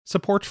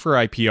Support for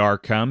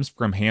IPR comes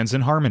from Hands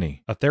in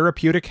Harmony, a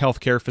therapeutic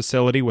healthcare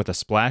facility with a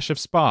splash of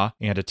spa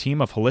and a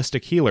team of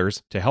holistic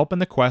healers to help in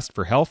the quest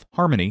for health,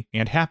 harmony,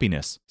 and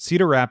happiness.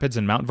 Cedar Rapids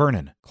and Mount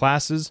Vernon.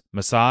 Classes,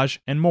 massage,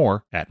 and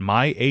more at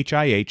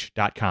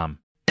myhih.com.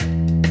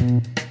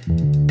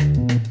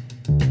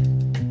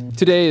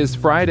 Today is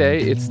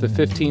Friday. It's the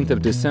 15th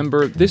of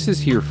December. This is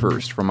Here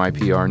First from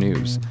IPR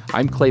News.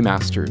 I'm Clay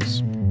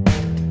Masters.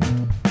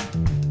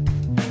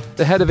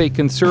 The head of a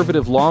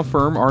conservative law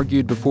firm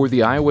argued before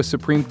the Iowa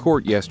Supreme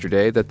Court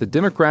yesterday that the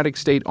Democratic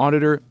state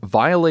auditor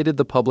violated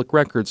the public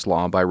records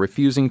law by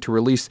refusing to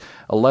release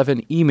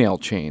 11 email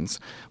chains.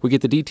 We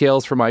get the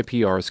details from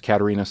IPR's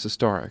Katerina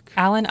Sestarek.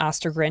 Alan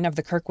Ostergren of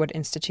the Kirkwood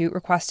Institute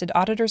requested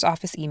auditor's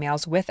office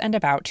emails with and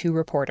about two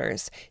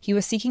reporters. He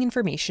was seeking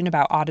information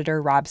about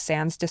Auditor Rob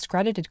Sand's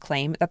discredited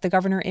claim that the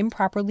governor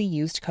improperly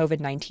used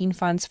COVID-19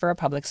 funds for a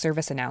public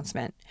service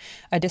announcement.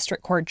 A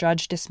district court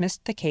judge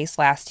dismissed the case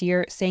last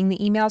year, saying the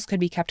emails could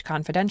be kept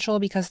confidential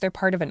because they're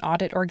part of an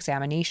audit or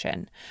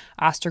examination.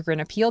 Ostergren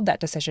appealed that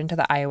decision to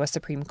the Iowa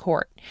Supreme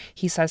Court.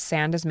 He says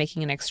Sand is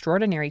making an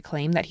extraordinary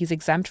claim that he's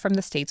exempt from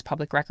the state's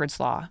public records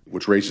law.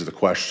 Which raises the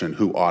question,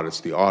 who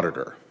audits the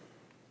auditor?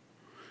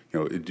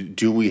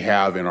 Do we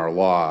have in our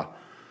law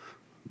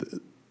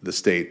the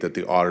state that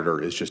the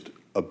auditor is just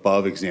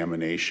above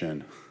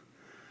examination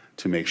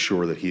to make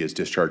sure that he is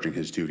discharging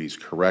his duties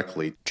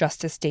correctly?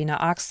 Justice Dana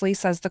Oxley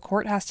says the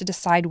court has to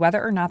decide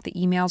whether or not the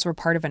emails were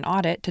part of an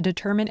audit to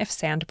determine if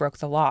Sand broke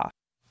the law.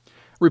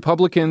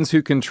 Republicans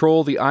who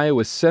control the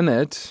Iowa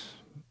Senate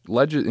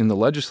in the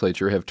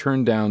legislature have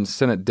turned down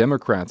Senate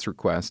Democrats'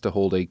 request to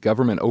hold a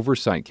government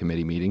oversight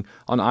committee meeting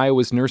on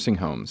Iowa's nursing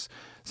homes.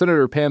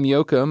 Senator Pam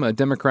Yoakum, a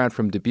Democrat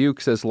from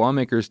Dubuque, says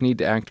lawmakers need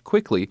to act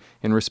quickly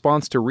in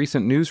response to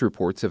recent news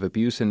reports of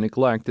abuse and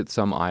neglect at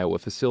some Iowa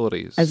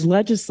facilities. As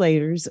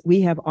legislators,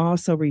 we have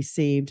also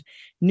received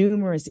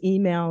numerous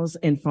emails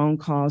and phone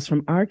calls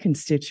from our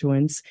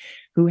constituents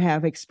who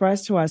have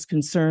expressed to us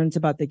concerns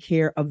about the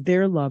care of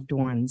their loved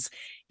ones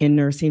in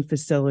nursing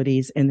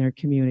facilities in their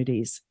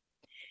communities.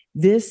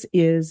 This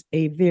is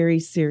a very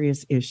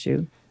serious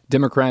issue.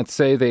 Democrats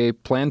say they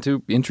plan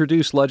to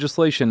introduce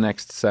legislation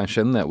next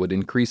session that would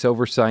increase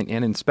oversight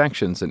and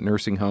inspections at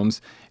nursing homes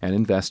and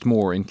invest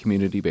more in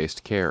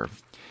community-based care.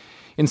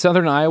 In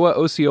southern Iowa,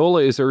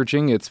 Osceola is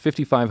urging its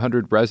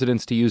 5,500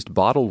 residents to use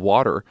bottled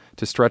water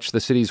to stretch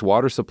the city's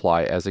water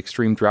supply as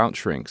extreme drought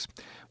shrinks.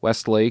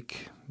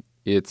 Westlake,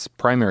 its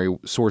primary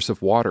source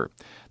of water.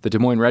 The Des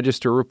Moines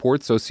Register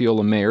reports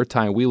Osceola Mayor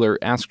Ty Wheeler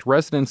asked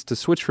residents to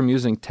switch from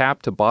using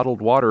tap to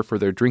bottled water for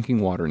their drinking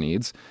water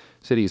needs.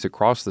 Cities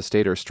across the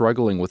state are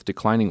struggling with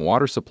declining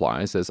water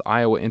supplies as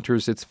Iowa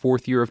enters its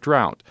fourth year of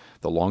drought,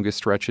 the longest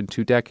stretch in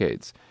 2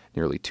 decades.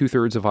 Nearly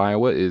 2/3 of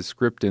Iowa is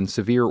gripped in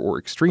severe or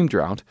extreme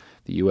drought,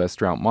 the U.S.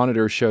 Drought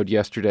Monitor showed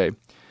yesterday.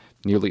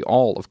 Nearly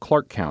all of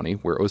Clark County,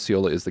 where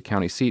Osceola is the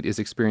county seat, is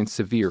experiencing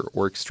severe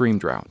or extreme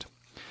drought.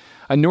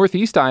 A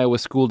Northeast Iowa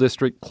school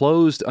district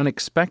closed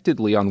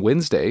unexpectedly on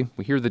Wednesday.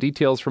 We hear the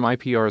details from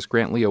IPR's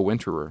Grant Leo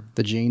Winterer.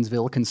 The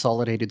Janesville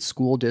Consolidated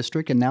School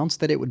District announced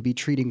that it would be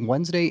treating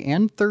Wednesday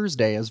and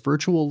Thursday as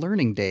virtual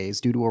learning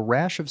days due to a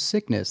rash of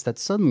sickness that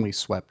suddenly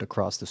swept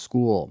across the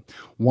school.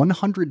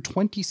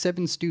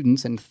 127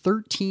 students and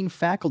 13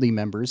 faculty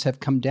members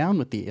have come down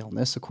with the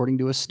illness, according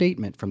to a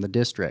statement from the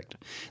district.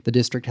 The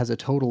district has a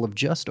total of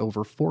just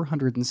over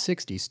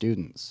 460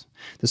 students.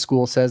 The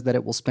school says that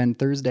it will spend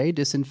Thursday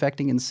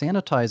disinfecting and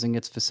sanitizing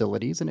its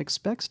facilities and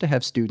expects to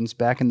have students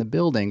back in the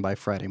building by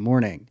Friday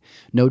morning.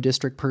 No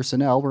district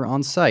personnel were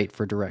on site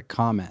for direct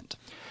comment.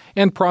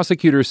 And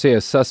prosecutors say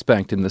a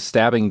suspect in the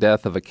stabbing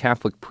death of a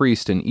Catholic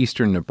priest in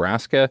eastern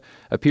Nebraska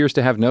appears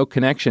to have no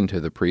connection to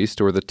the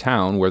priest or the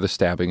town where the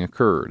stabbing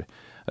occurred.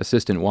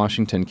 Assistant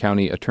Washington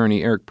County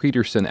Attorney Eric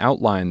Peterson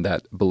outlined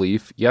that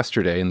belief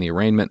yesterday in the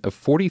arraignment of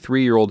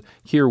 43-year-old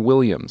Keir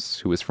Williams,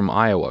 who is from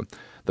Iowa.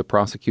 The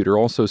prosecutor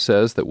also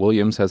says that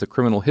Williams has a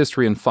criminal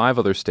history in 5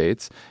 other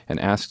states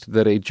and asked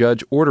that a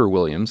judge order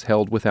Williams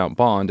held without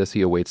bond as he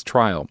awaits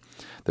trial.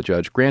 The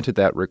judge granted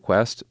that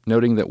request,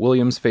 noting that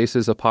Williams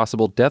faces a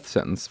possible death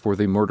sentence for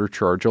the murder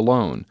charge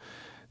alone.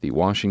 The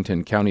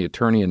Washington County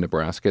Attorney in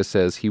Nebraska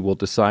says he will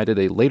decide at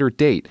a later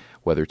date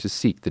whether to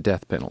seek the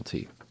death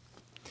penalty.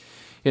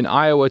 In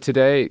Iowa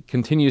today, it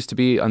continues to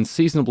be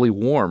unseasonably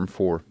warm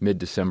for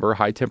mid-December.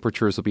 High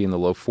temperatures will be in the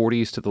low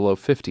 40s to the low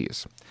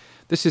 50s.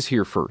 This is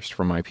Here First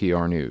from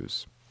IPR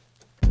News.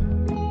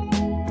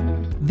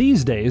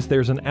 These days,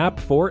 there's an app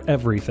for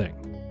everything.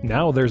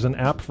 Now there's an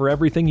app for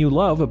everything you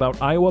love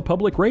about Iowa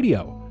Public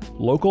Radio.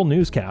 Local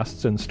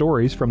newscasts and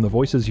stories from the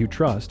voices you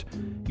trust,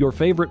 your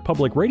favorite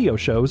public radio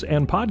shows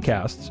and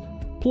podcasts,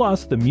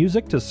 plus the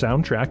music to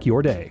soundtrack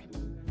your day.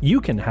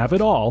 You can have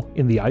it all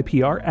in the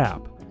IPR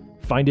app.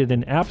 Find it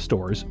in app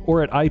stores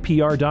or at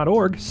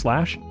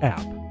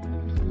ipr.org/app.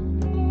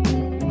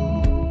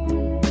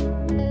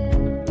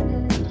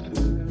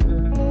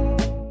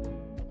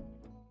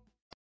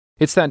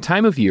 It's that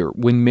time of year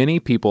when many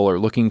people are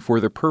looking for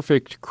the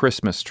perfect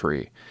Christmas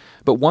tree.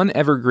 But one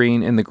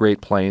evergreen in the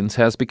Great Plains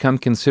has become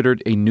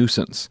considered a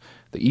nuisance.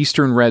 The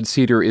eastern red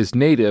cedar is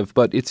native,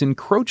 but it's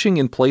encroaching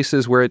in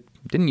places where it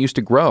didn't used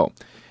to grow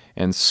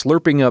and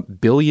slurping up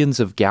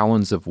billions of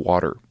gallons of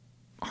water.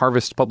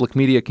 Harvest Public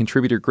Media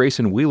contributor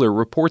Grayson Wheeler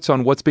reports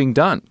on what's being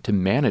done to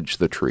manage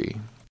the tree.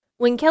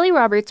 When Kelly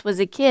Roberts was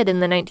a kid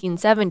in the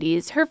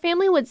 1970s, her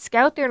family would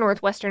scout their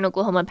northwestern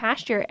Oklahoma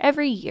pasture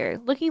every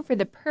year, looking for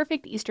the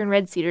perfect eastern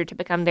red cedar to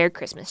become their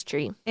Christmas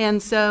tree.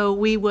 And so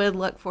we would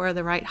look for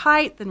the right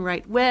height and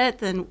right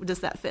width, and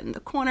does that fit in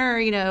the corner,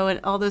 and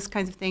all those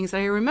kinds of things.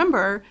 I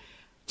remember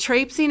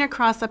traipsing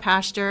across the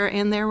pasture,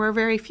 and there were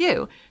very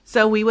few.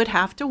 So we would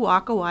have to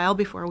walk a while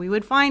before we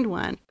would find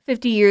one.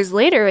 50 years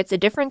later, it's a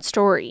different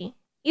story.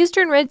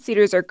 Eastern red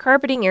cedars are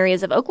carpeting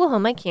areas of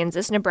Oklahoma,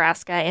 Kansas,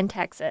 Nebraska, and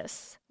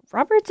Texas.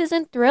 Roberts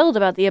isn't thrilled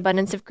about the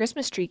abundance of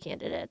Christmas tree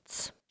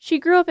candidates. She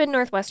grew up in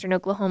northwestern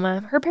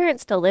Oklahoma. Her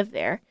parents still live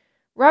there.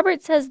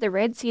 Roberts says the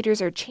red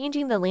cedars are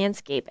changing the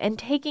landscape and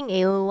taking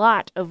a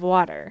lot of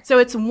water. So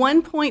it's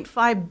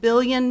 1.5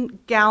 billion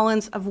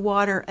gallons of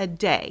water a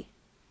day.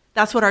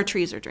 That's what our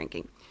trees are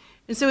drinking.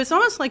 And so it's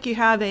almost like you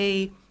have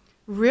a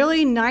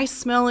really nice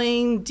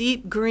smelling,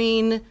 deep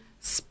green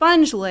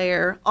sponge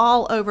layer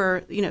all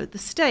over, the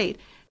state.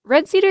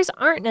 Red cedars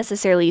aren't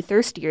necessarily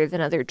thirstier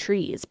than other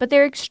trees, but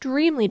they're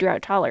extremely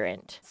drought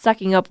tolerant,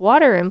 sucking up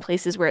water in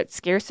places where it's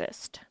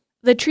scarcest.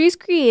 The trees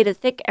create a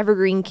thick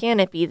evergreen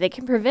canopy that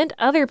can prevent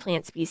other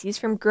plant species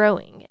from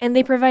growing, and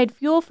they provide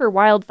fuel for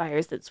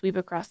wildfires that sweep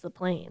across the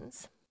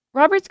plains.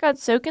 Roberts got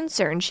so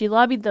concerned she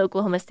lobbied the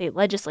Oklahoma State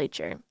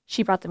Legislature.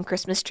 She brought them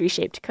Christmas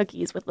tree-shaped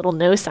cookies with little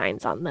no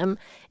signs on them,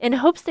 in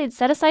hopes they'd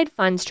set aside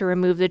funds to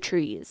remove the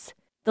trees.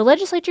 The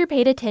legislature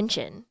paid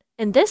attention.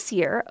 And this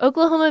year,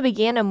 Oklahoma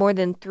began a more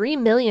than $3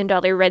 million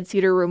red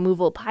cedar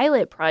removal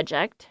pilot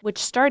project, which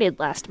started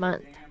last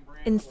month.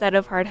 Instead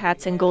of hard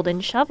hats and golden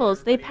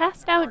shovels, they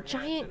passed out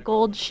giant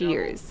gold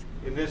shears.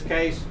 In this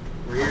case,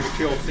 we're here to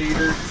kill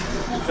cedar,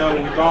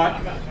 so we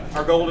bought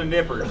our golden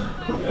nippers.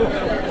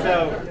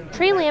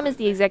 Trey Lamb is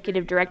the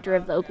executive director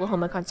of the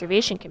Oklahoma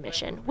Conservation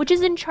Commission, which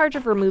is in charge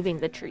of removing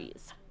the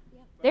trees.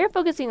 They're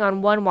focusing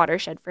on one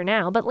watershed for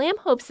now, but Lamb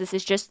hopes this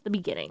is just the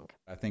beginning.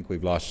 I think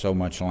we've lost so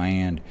much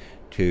land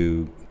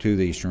to the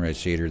eastern red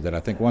cedar that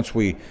I think once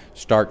we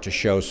start to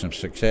show some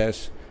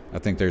success, I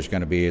think there's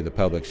going to be, the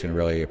public's going to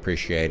really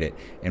appreciate it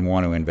and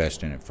want to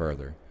invest in it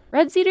further.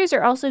 Red cedars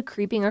are also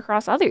creeping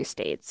across other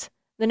states.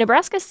 The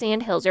Nebraska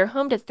Sandhills are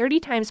home to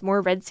 30 times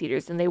more red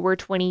cedars than they were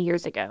 20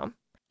 years ago.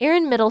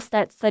 Aaron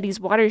Middlestedt studies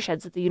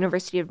watersheds at the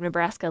University of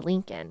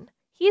Nebraska-Lincoln.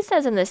 He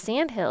says in the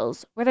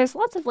Sandhills, where there's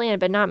lots of land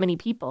but not many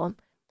people,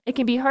 it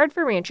can be hard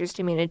for ranchers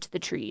to manage the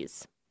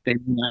trees. They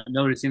do not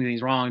notice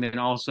anything's wrong, then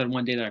all of a sudden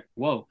one day they're like,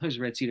 whoa, there's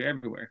red cedar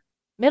everywhere.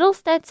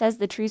 Middlestedt says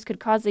the trees could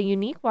cause a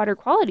unique water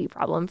quality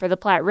problem for the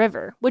Platte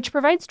River, which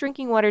provides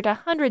drinking water to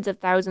hundreds of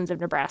thousands of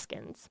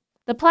Nebraskans.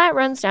 The Platte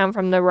runs down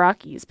from the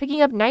Rockies,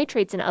 picking up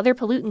nitrates and other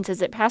pollutants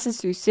as it passes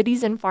through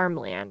cities and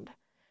farmland.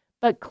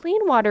 But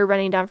clean water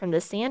running down from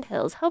the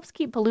Sandhills helps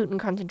keep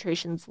pollutant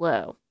concentrations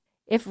low.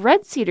 If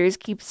red cedars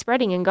keep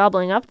spreading and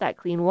gobbling up that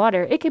clean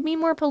water, it could mean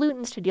more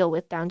pollutants to deal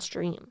with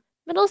downstream.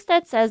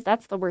 Middlestedt says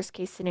that's the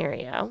worst-case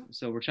scenario.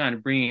 So we're trying to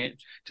bring it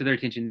to their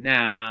attention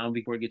now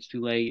before it gets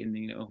too late and,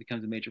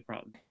 becomes a major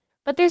problem.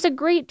 But there's a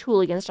great tool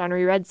against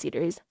ornery red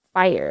cedars: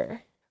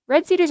 fire.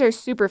 Red cedars are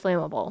super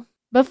flammable.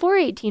 Before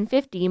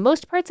 1850,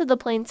 most parts of the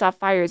plains saw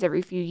fires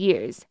every few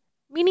years,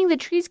 meaning the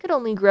trees could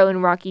only grow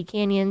in rocky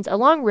canyons,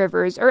 along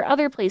rivers, or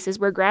other places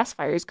where grass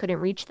fires couldn't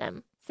reach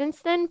them. Since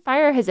then,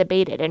 fire has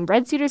abated and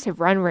red cedars have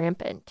run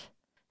rampant.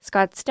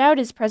 Scott Stout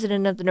is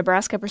president of the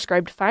Nebraska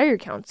Prescribed Fire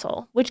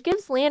Council, which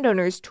gives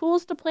landowners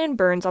tools to plan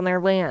burns on their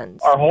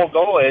lands. Our whole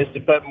goal is to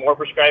put more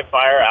prescribed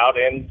fire out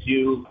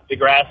into the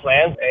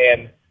grasslands,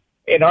 and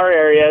in our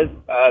areas,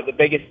 the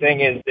biggest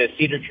thing is the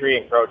cedar tree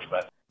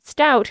encroachment.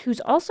 Stout, who's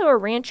also a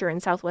rancher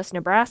in southwest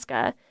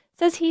Nebraska,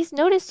 says he's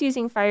noticed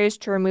using fires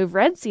to remove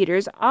red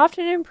cedars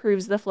often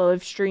improves the flow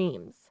of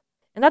streams.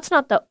 And that's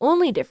not the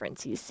only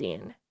difference he's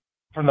seen.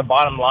 From the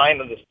bottom line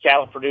of this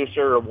cattle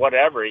producer or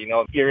whatever,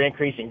 you're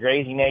increasing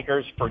grazing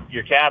acres for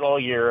your cattle,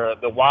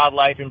 the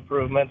wildlife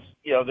improvements.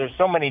 There's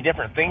so many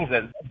different things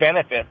that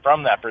benefit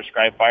from that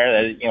prescribed fire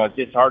that, it's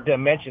just hard to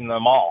mention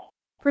them all.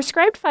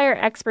 Prescribed fire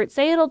experts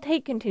say it'll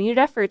take continued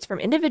efforts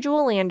from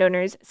individual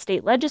landowners,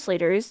 state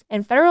legislators,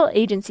 and federal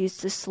agencies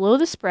to slow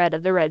the spread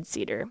of the red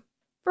cedar.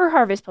 For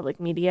Harvest Public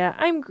Media,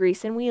 I'm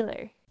Grayson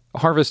Wheeler.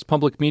 Harvest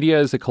Public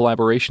Media is a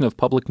collaboration of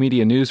public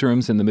media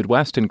newsrooms in the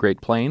Midwest and Great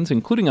Plains,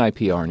 including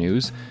IPR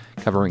News,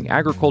 covering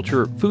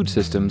agriculture, food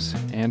systems,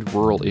 and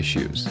rural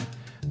issues.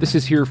 This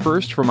is Here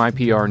First from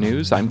IPR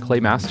News. I'm Clay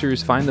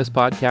Masters. Find this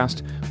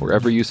podcast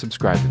wherever you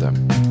subscribe to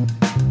them.